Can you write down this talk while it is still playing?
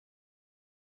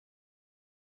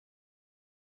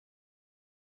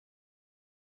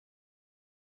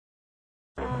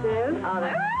is.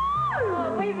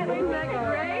 Oh, wait a minute. Isn't that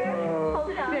great?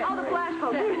 Hold on. All the flash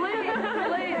bulbs. Please.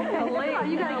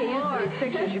 You gotta get used to these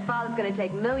pictures. Your father's gonna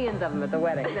take millions of them at the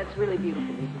wedding. That's really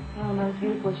beautiful. Oh, no, it's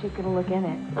beautiful. She's going to look in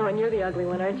it. Oh, and you're the ugly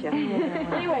one, aren't you?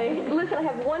 Anyway, listen, I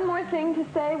have one more thing to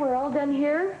say. We're all done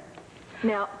here.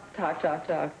 Now, Talk, right?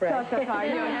 talk. She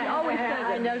always says it.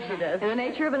 I know she does. In the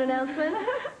nature of an announcement,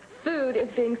 food is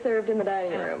being served in the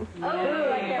dining room. Oh, all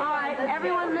right,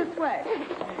 Everyone this way.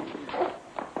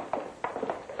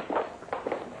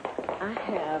 I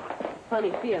have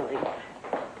funny feelings.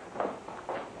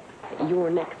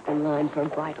 You're next in line for a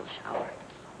bridal shower.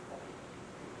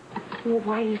 Well,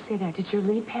 why do you say that? Did your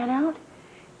lead pan out?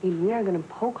 We are going to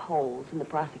poke holes in the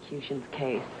prosecution's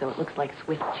case so it looks like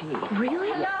Swiss cheese.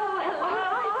 Really? Hello.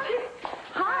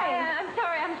 Hi.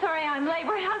 I'm sorry I'm late.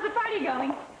 How's the party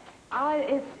going?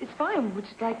 It's fine. Would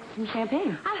you like some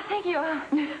champagne? Thank you.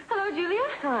 Hello, Julia.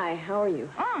 Hi, how are you?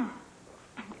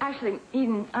 Actually,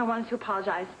 Eden, I wanted to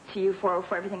apologize to you for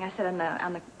everything I said on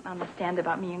the stand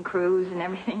about me and Cruz and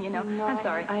everything, you know. No, I'm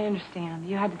sorry. I understand.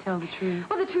 You had to tell the truth.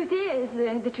 Well, the truth is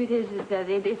that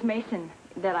it's Mason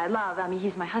that I love. I mean,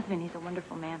 he's my husband. He's a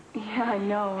wonderful man. Yeah, I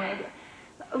know.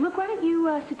 Look, why don't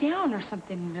you sit down or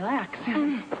something and relax?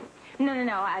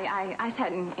 No. I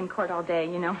sat in court all day,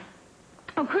 you know.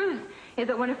 Oh, Cruz is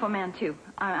a wonderful man, too.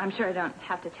 I'm sure I don't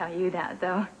have to tell you that,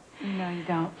 though. No, you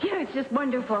don't. You know, it's just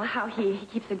wonderful how he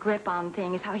keeps a grip on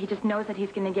things, how he just knows that he's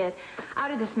going to get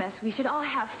out of this mess. We should all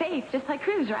have faith, just like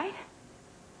Cruz, right?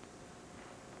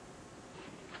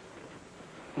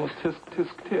 Well,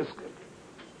 tisk.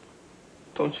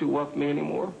 Don't you love me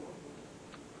anymore?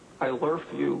 I love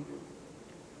you.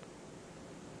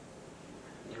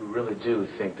 You really do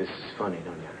think this is funny,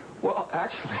 don't you? Well,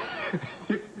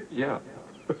 actually, yeah.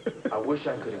 I wish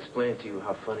I could explain to you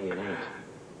how funny it ain't.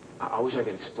 I wish I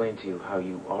could explain to you how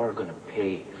you are going to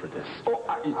pay for this. Oh,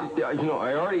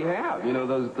 I already have. You know,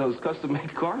 those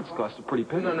custom-made cards cost a pretty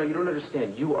penny. No, you don't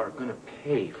understand. You are going to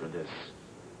pay for this.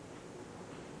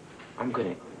 I'm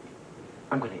going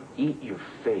to eat your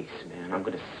face, man. I'm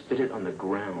going to spit it on the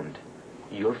ground.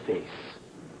 Your face.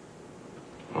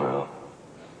 Well,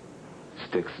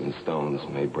 sticks and stones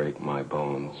may break my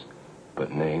bones, but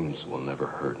names will never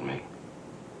hurt me.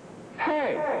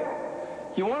 Hey!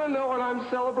 You want to know what I'm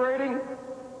celebrating?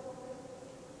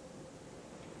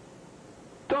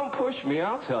 Don't push me,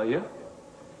 I'll tell you.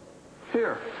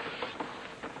 Here.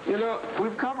 You know,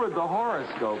 we've covered the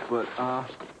horoscope, but,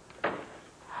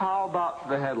 how about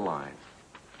the headlines?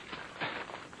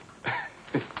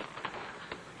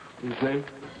 You see?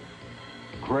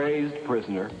 Crazed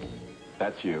prisoner,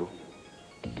 that's you.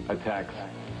 Attacks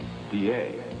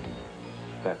DA,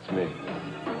 that's me.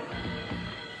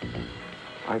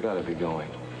 I gotta be going.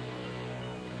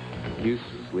 You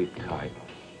sleep tight.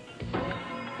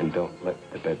 And don't let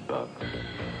the bed bugs